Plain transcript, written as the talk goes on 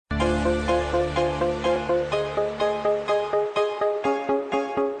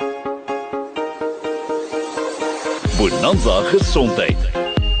Bonanza Gesondheid.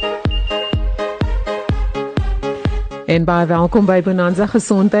 En baie welkom by Bonanza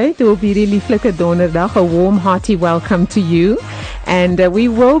Gesondheid op hierdie lieflike donderdag. A warm, hearty welcome to you. And we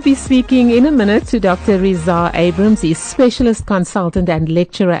will be speaking in a minute to Dr. Riezaah Abrams. He's specialist consultant and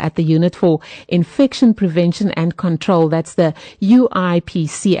lecturer at the Unit for Infection Prevention and Control. That's the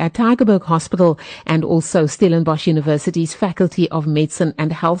UIPC at Tygerberg Hospital, and also Stellenbosch University's Faculty of Medicine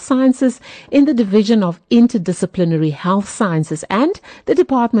and Health Sciences in the Division of Interdisciplinary Health Sciences and the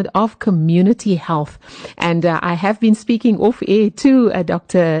Department of Community Health. And I have been speaking off air to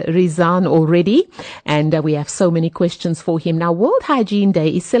Dr. Riezaah already, and we have so many questions for him. Now, World Hygiene Day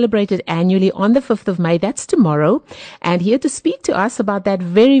is celebrated annually on the 5th of May. That's tomorrow. And here to speak to us about that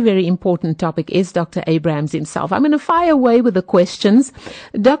very, very important topic is Dr. Abrams himself. I'm going to fire away with the questions.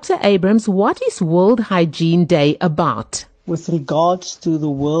 Dr. Abrams, what is World Hygiene Day about? With regards to the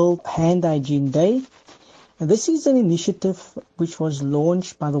World Hand Hygiene Day, this is an initiative which was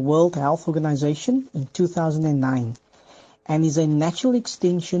launched by the World Health Organization in 2009 and is a natural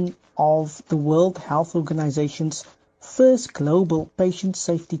extension of the World Health Organization's first global patient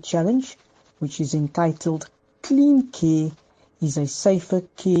safety challenge, which is entitled Clean Care is a Safer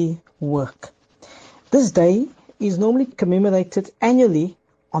Care Work. This day is normally commemorated annually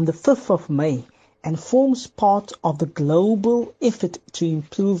on the 5th of May and forms part of the global effort to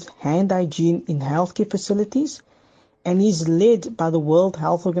improve hand hygiene in healthcare facilities and is led by the World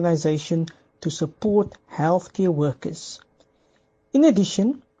Health Organization to support healthcare workers. In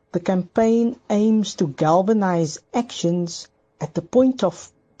addition, the campaign aims to galvanize actions at the point of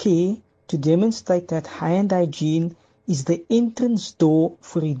care to demonstrate that hand hygiene is the entrance door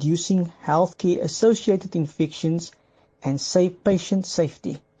for reducing healthcare-associated infections and patient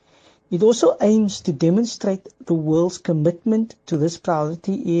safety. It also aims to demonstrate the world's commitment to this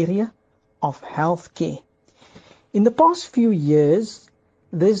priority area of healthcare. In the past few years,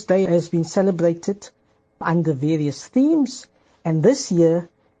 this day has been celebrated under various themes, and this year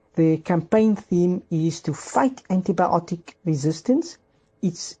the campaign theme is to fight antibiotic resistance.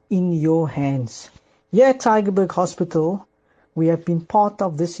 It's in your hands. Here at Tygerberg Hospital, we have been part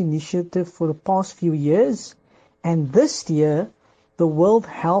of this initiative for the past few years, and this year the World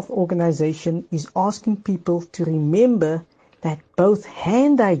Health Organization is asking people to remember that both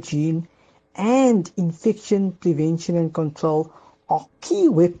hand hygiene and infection prevention and control are key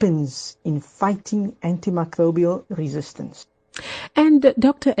weapons in fighting antimicrobial resistance. And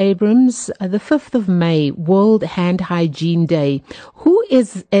Dr. Abrams, the 5th of May, World Hand Hygiene Day, who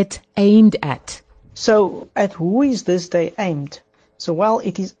is it aimed at? So, at who is this day aimed? So, well,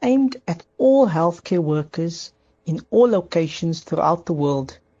 it is aimed at all healthcare workers in all locations throughout the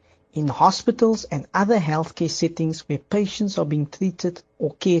world, in hospitals and other healthcare settings where patients are being treated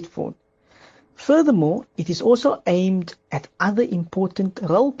or cared for. Furthermore, it is also aimed at other important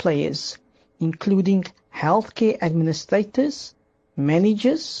role players, including healthcare administrators,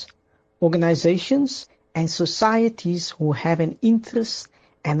 managers, organizations, and societies who have an interest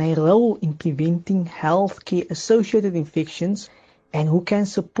and a role in preventing healthcare-associated infections and who can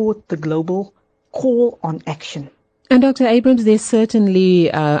support the global call on action. And Dr. Abrams, there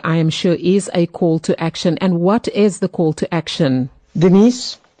certainly, I am sure, is a call to action. And what is the call to action?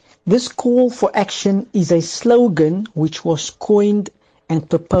 Denise, this call for action is a slogan which was coined and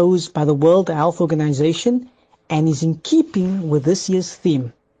proposed by the World Health Organization and is in keeping with this year's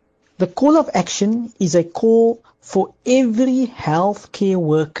theme. The call of action is a call for every healthcare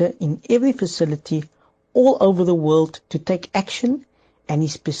worker in every facility all over the world to take action, and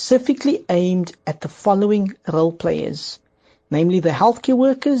is specifically aimed at the following role players, namely the healthcare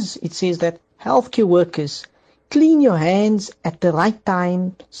workers. It says that healthcare workers, clean your hands at the right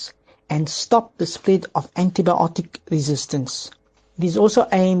times and stop the spread of antibiotic resistance. It is also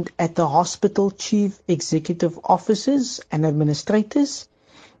aimed at the hospital chief executive officers and administrators,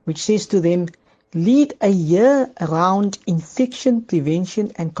 which says to them, lead a year-round infection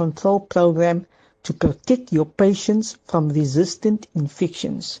prevention and control program to protect your patients from resistant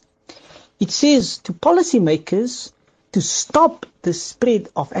infections. It says to policymakers to stop the spread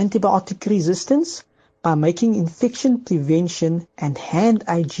of antibiotic resistance by making infection prevention and hand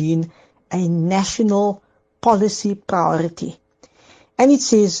hygiene a national policy priority. And it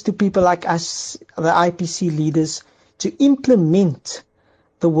says to people like us, the IPC leaders, to implement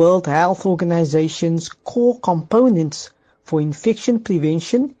the World Health Organization's core components for infection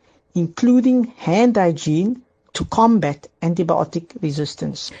prevention, including hand hygiene, to combat antibiotic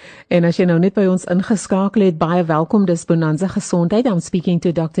resistance. En as jy nou net by ons ingeskakel het, baie welkom. Dis Bonanza Gesondheid. I'm speaking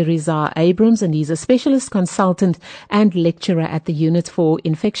to Dr. Riezaah Abrams, and he's a specialist consultant and lecturer at the Unit for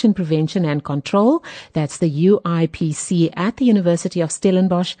Infection Prevention and Control. That's the UIPC at the University of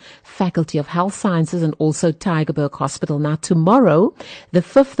Stellenbosch, Faculty of Health Sciences, and also Tygerberg Hospital. Now, tomorrow, the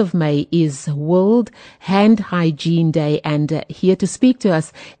 5th of May, is World Hand Hygiene Day, and here to speak to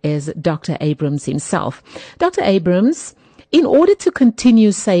us is Dr. Abrams himself. Dr. Abrams, in order to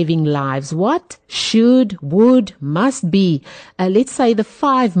continue saving lives, what should, would, must be, let's say, the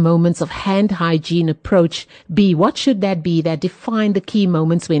 5 moments of hand hygiene approach be? What should that be that define the key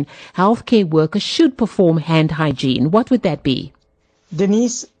moments when healthcare workers should perform hand hygiene? What would that be?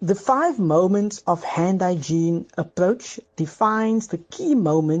 Denise, the 5 moments of hand hygiene approach defines the key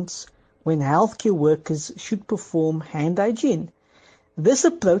moments when healthcare workers should perform hand hygiene. This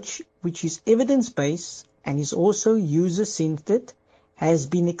approach, which is evidence-based and is also user-centered, has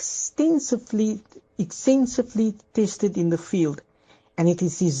been extensively tested in the field, and it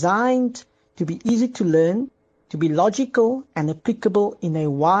is designed to be easy to learn, to be logical and applicable in a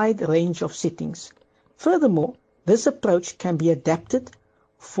wide range of settings. Furthermore, this approach can be adapted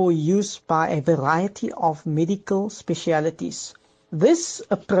for use by a variety of medical specialties. This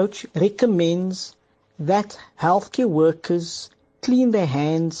approach recommends that healthcare workers clean their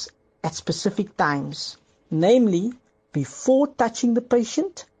hands at specific times, namely before touching the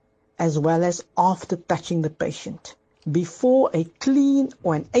patient as well as after touching the patient, before a clean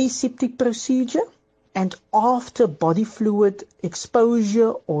or an aseptic procedure, and after body fluid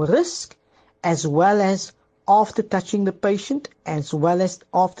exposure or risk, as well as after touching the patient, as well as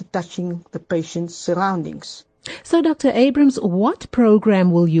after touching the patient's surroundings. So, Dr. Abrams, what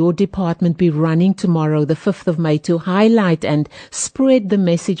program will your department be running tomorrow, the 5th of May, to highlight and spread the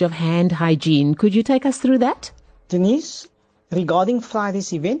message of hand hygiene? Could you take us through that? Denise, regarding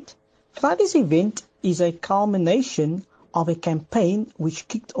Friday's event is a culmination of a campaign which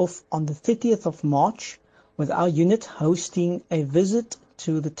kicked off on the 30th of March with our unit hosting a visit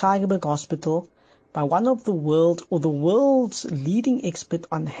to the Tygerberg Hospital by one of the world's leading expert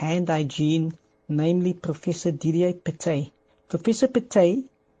on hand hygiene, namely Professor Didier Pété. Professor Pété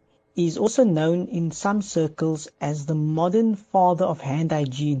is also known in some circles as the modern father of hand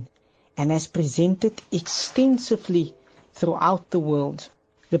hygiene and has presented extensively throughout the world.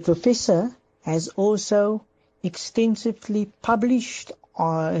 The professor has also extensively published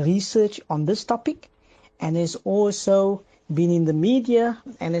research on this topic and has also been in the media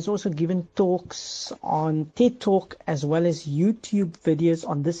and has also given talks on TED Talk as well as YouTube videos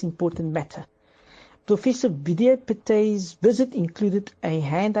on this important matter. Professor Didier Pété's visit included a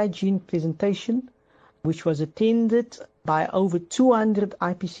hand hygiene presentation which was attended by over 200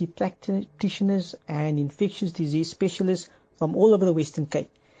 IPC practitioners and infectious disease specialists from all over the Western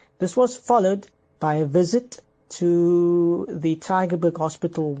Cape. This was followed by a visit to the Tygerberg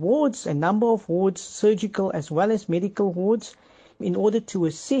Hospital wards, a number of wards, surgical as well as medical wards, in order to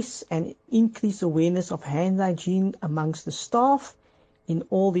assess and increase awareness of hand hygiene amongst the staff in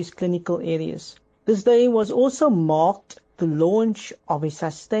all these clinical areas. This day was also marked the launch of a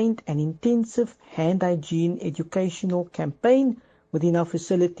sustained and intensive hand hygiene educational campaign within our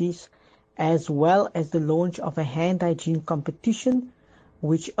facilities, as well as the launch of a hand hygiene competition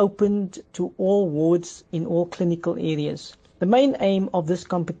which opened to all wards in all clinical areas. The main aim of this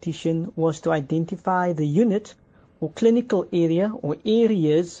competition was to identify the unit or clinical area or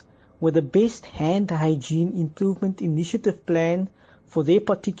areas with the best hand hygiene improvement initiative plan for their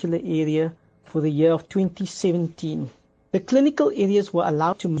particular area for the year of 2017. The clinical areas were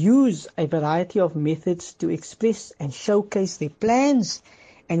allowed to use a variety of methods to express and showcase their plans,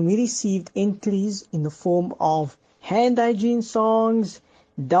 and we received entries in the form of hand hygiene songs,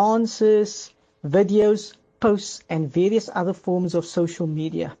 dances, videos, posts, and various other forms of social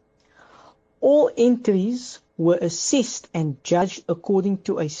media. All entries were assessed and judged according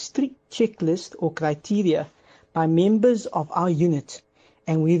to a strict checklist or criteria by members of our unit,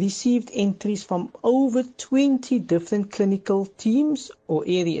 and we received entries from over 20 different clinical teams or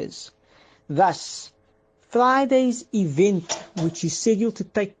areas. Thus, Friday's event, which is scheduled to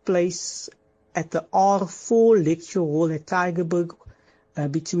take place at the R4 lecture hall at Tygerberg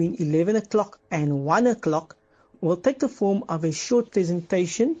between 11 o'clock and 1 o'clock, will take the form of a short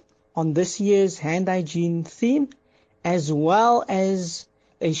presentation on this year's hand hygiene theme, as well as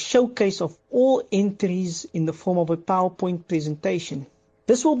a showcase of all entries in the form of a PowerPoint presentation.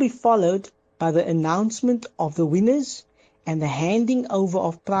 This will be followed by the announcement of the winners and the handing over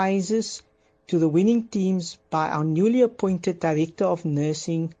of prizes to the winning teams by our newly appointed Director of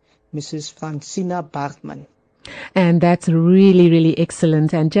Nursing, Mrs. Francina Bartman. And that's really, really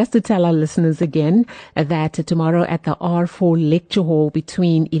excellent. And just to tell our listeners again that tomorrow at the R4 Lecture Hall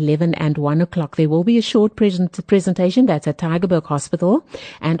between 11 and 1 o'clock, there will be a short presentation that's at Tygerberg Hospital,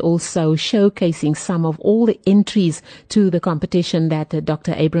 and also showcasing some of all the entries to the competition that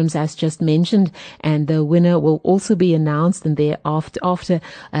Dr. Abrams has just mentioned. And the winner will also be announced, and thereafter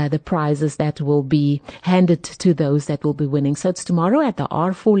the prizes that will be handed to those that will be winning. So it's tomorrow at the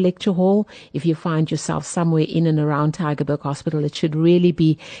R4 Lecture Hall. If you find yourself somewhere in and around Tygerberg Hospital, it should really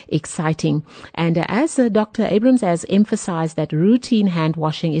be exciting. And as Dr. Abrams has emphasized, that routine hand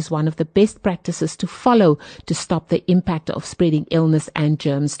washing is one of the best practices to follow to stop the impact of spreading illness and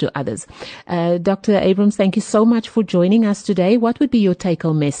germs to others. Dr. Abrams, thank you so much for joining us today. What would be your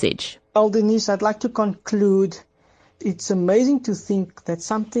take-home message? Well, Denise, I'd like to conclude. It's amazing to think that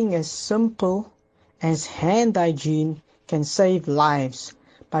something as simple as hand hygiene can save lives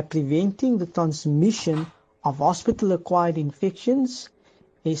by preventing the transmission of hospital-acquired infections,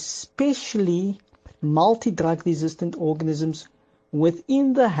 especially multi-drug resistant organisms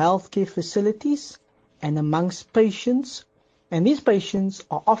within the healthcare facilities and amongst patients. And these patients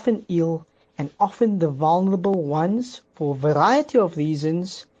are often ill and often the vulnerable ones for a variety of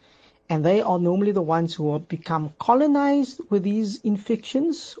reasons, and they are normally the ones who have become colonized with these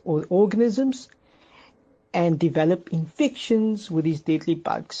infections or organisms and develop infections with these deadly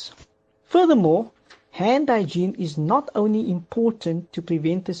bugs. Furthermore, hand hygiene is not only important to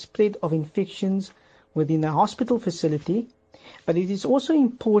prevent the spread of infections within a hospital facility, but it is also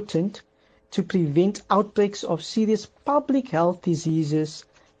important to prevent outbreaks of serious public health diseases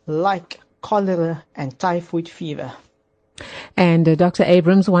like cholera and typhoid fever. And Dr.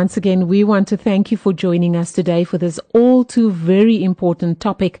 Abrams, once again, we want to thank you for joining us today for this all too very important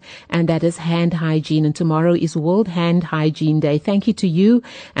topic, and that is hand hygiene. And tomorrow is World Hand Hygiene Day. Thank you to you,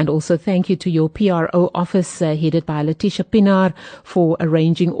 and also thank you to your PRO office headed by Letitia Pinar for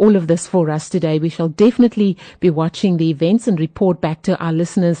arranging all of this for us today. We shall definitely be watching the events and report back to our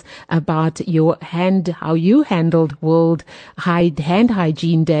listeners about your how you handled World Hand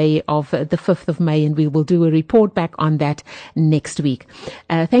Hygiene Day of the 5th of May, and we will do a report back on that next week.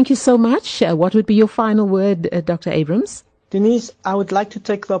 Thank you so much. What would be your final word, Dr. Abrams? Denise, I would like to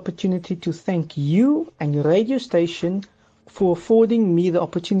take the opportunity to thank you and your radio station for affording me the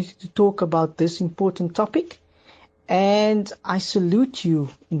opportunity to talk about this important topic. And I salute you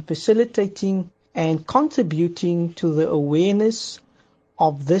in facilitating and contributing to the awareness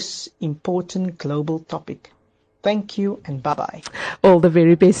of this important global topic. Thank you and bye-bye. All the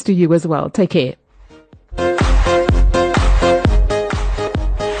very best to you as well. Take care.